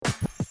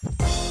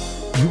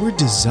You were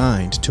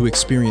designed to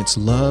experience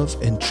love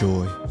and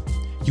joy.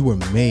 You were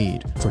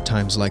made for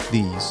times like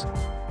these.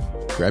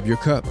 Grab your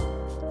cup.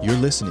 You're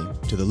listening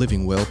to the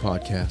Living Well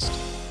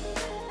podcast.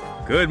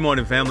 Good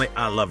morning, family.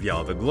 I love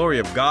y'all. The glory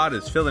of God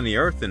is filling the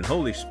earth and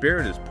Holy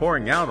Spirit is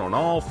pouring out on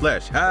all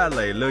flesh.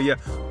 Hallelujah.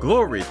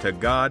 Glory to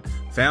God.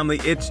 Family,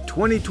 it's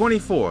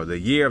 2024, the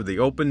year of the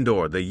open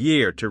door, the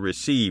year to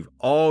receive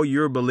all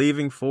you're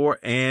believing for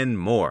and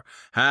more.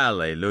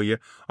 Hallelujah.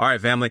 All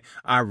right, family,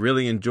 I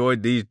really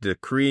enjoyed these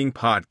decreeing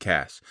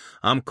podcasts.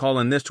 I'm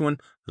calling this one,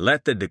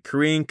 Let the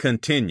Decreeing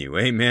Continue.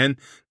 Amen.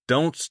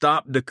 Don't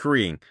stop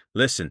decreeing.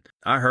 Listen,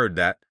 I heard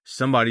that.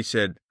 Somebody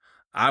said,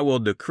 I will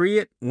decree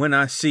it when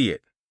I see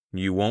it.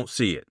 You won't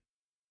see it.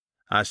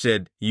 I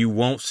said, you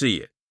won't see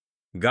it.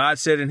 God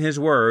said in his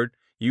word,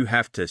 you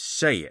have to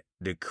say it,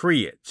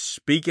 decree it,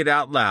 speak it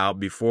out loud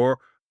before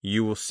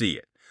you will see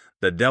it.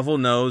 The devil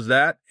knows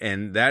that,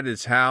 and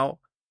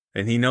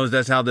he knows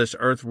that's how this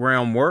earth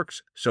realm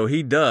works. So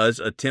he does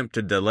attempt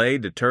to delay,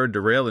 deter,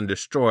 derail, and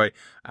destroy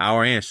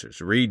our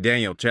answers. Read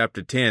Daniel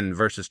chapter 10,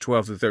 verses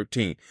 12 through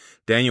 13.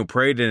 Daniel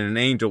prayed and an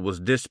angel was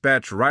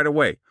dispatched right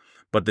away,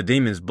 but the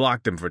demons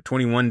blocked him for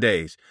 21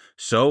 days.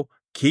 So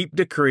keep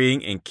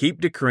decreeing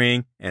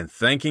and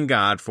thanking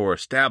God for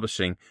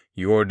establishing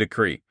your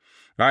decree.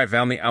 All right,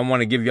 family, I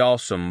want to give y'all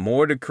some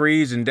more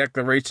decrees and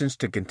declarations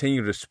to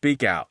continue to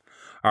speak out.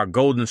 Our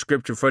golden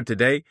scripture for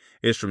today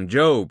is from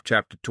Job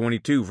chapter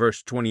 22,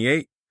 verse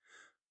 28.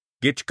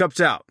 Get your cups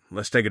out.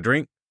 Let's take a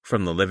drink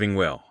from the Living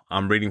Well.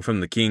 I'm reading from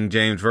the King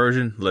James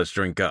Version. Let's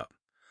drink up.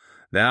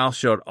 Thou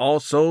shalt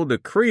also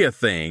decree a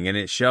thing, and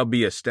it shall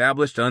be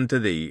established unto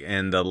thee,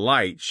 and the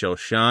light shall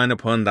shine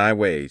upon thy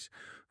ways.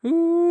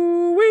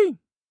 Ooh-wee!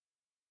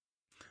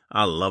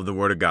 I love the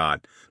Word of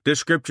God. This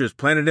scripture is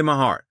planted in my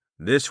heart.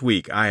 This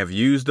week, I have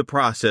used the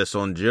process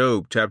on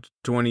Job chapter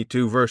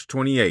 22, verse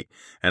 28,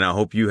 and I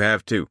hope you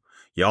have too.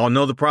 Y'all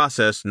know the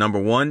process. Number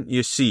 1,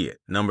 you see it.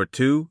 Number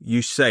 2,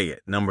 you say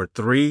it. Number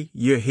 3,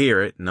 you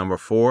hear it. Number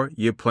 4,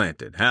 you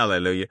plant it.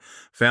 Hallelujah.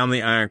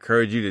 Family, I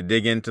encourage you to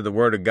dig into the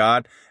Word of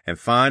God and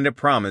find a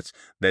promise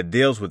that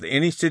deals with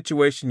any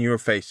situation you are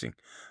facing.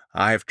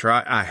 I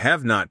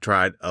have not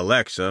tried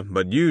Alexa,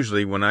 but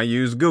usually when I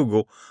use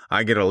Google,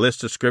 I get a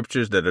list of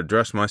scriptures that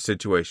address my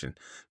situation.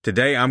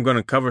 Today, I'm going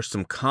to cover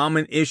some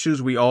common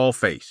issues we all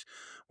face.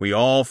 We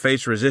all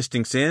face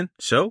resisting sin,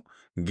 so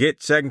get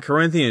 2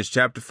 Corinthians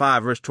chapter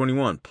 5, verse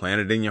 21, plant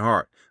it in your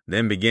heart,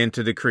 then begin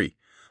to decree.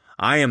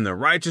 I am the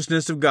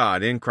righteousness of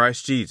God in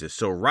Christ Jesus.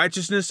 So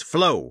righteousness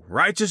flow,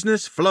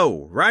 righteousness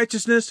flow,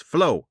 righteousness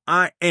flow.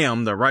 I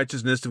am the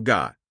righteousness of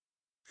God.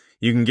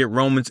 You can get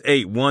Romans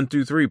 8, 1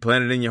 through 3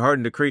 planted in your heart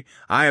and decree,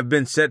 I have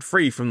been set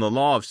free from the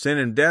law of sin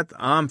and death.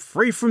 I'm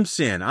free from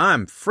sin.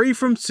 I'm free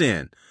from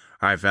sin.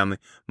 All right, family,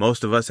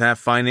 most of us have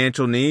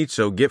financial needs,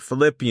 so get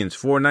Philippians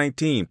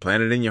 4:19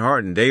 planted in your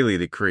heart and daily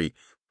decree.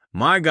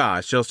 My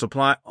God shall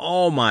supply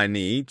all my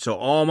needs, so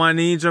all my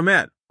needs are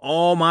met.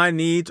 All my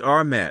needs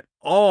are met.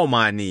 All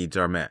my needs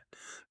are met.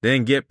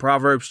 Then get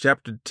Proverbs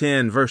chapter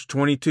 10, verse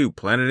 22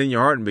 planted in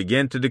your heart and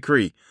begin to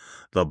decree.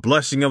 The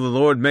blessing of the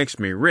Lord makes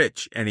me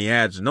rich, and he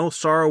adds no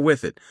sorrow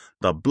with it.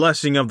 The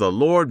blessing of the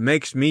Lord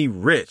makes me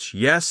rich.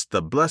 Yes,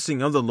 the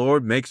blessing of the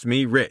Lord makes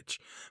me rich.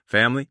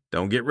 Family,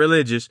 don't get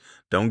religious.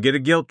 Don't get a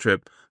guilt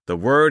trip. The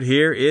word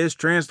here is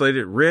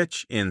translated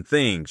rich in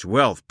things,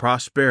 wealth,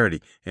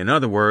 prosperity. In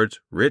other words,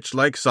 rich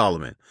like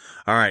Solomon.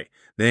 All right,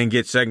 then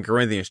get 2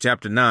 Corinthians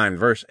chapter 9,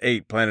 verse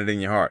 8 planted in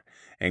your heart.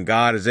 And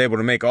God is able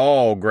to make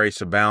all grace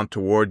abound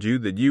toward you,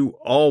 that you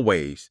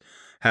always,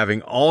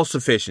 having all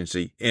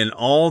sufficiency in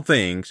all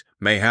things,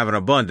 may have an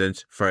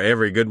abundance for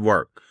every good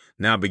work.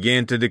 Now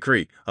begin to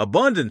decree,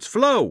 abundance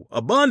flow,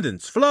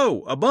 abundance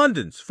flow,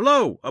 abundance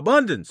flow,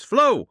 abundance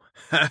flow.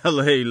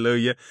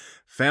 Hallelujah.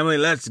 Family,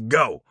 let's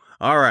go.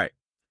 All right,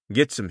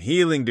 get some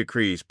healing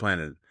decrees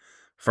planted.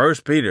 1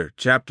 Peter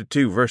chapter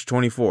 2, verse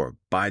 24.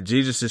 By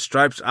Jesus'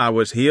 stripes I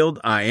was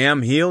healed. I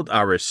am healed.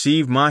 I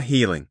receive my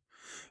healing.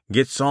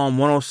 Get Psalm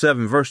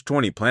 107, verse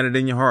 20, planted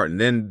in your heart, and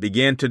then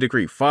begin to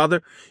decree,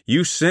 Father,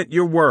 you sent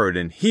your word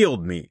and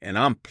healed me, and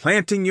I'm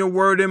planting your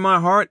word in my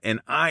heart,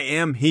 and I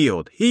am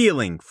healed.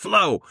 Healing,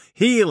 flow,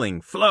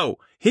 healing, flow,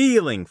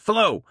 healing,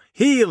 flow,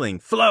 healing,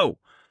 flow.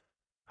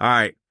 All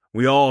right,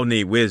 we all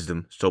need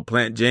wisdom, so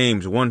plant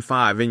James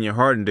 1:5 in your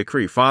heart and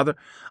decree, Father,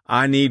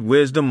 I need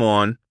wisdom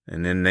on,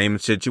 and then name a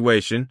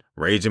situation,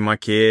 raising my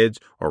kids,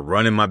 or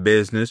running my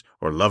business,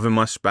 or loving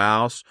my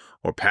spouse,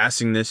 or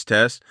passing this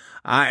test.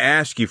 I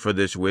ask you for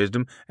this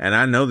wisdom, and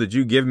I know that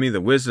you give me the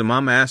wisdom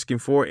I'm asking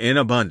for in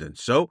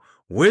abundance. So,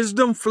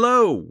 wisdom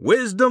flow,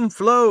 wisdom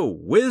flow,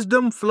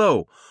 wisdom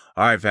flow.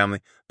 All right,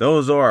 family,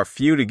 those are a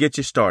few to get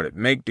you started.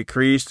 Make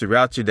decrees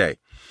throughout your day.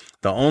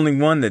 The only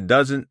one that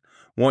doesn't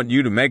want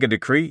you to make a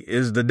decree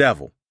is the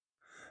devil.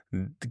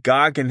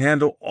 God can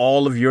handle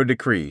all of your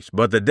decrees,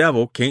 but the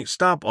devil can't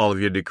stop all of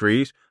your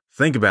decrees.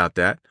 Think about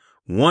that.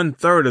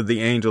 1/3 of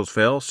the angels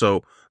fell,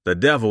 so the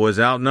devil is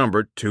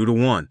outnumbered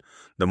 2-1.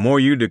 The more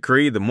you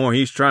decree, the more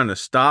he's trying to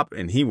stop,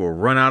 and he will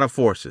run out of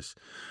forces.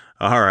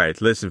 All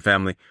right, listen,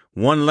 family.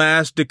 One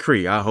last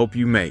decree I hope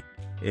you make.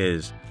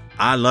 is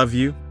I love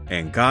you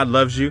and God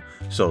loves you.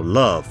 So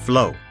love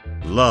flow,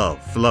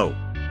 love flow,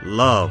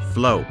 love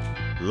flow,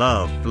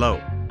 love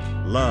flow,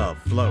 love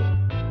flow,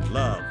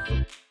 love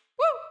flow.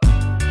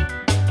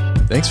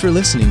 Thanks for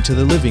listening to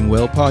the Living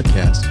Well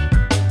podcast.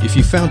 If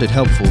you found it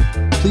helpful,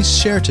 please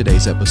share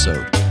today's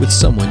episode with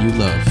someone you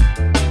love.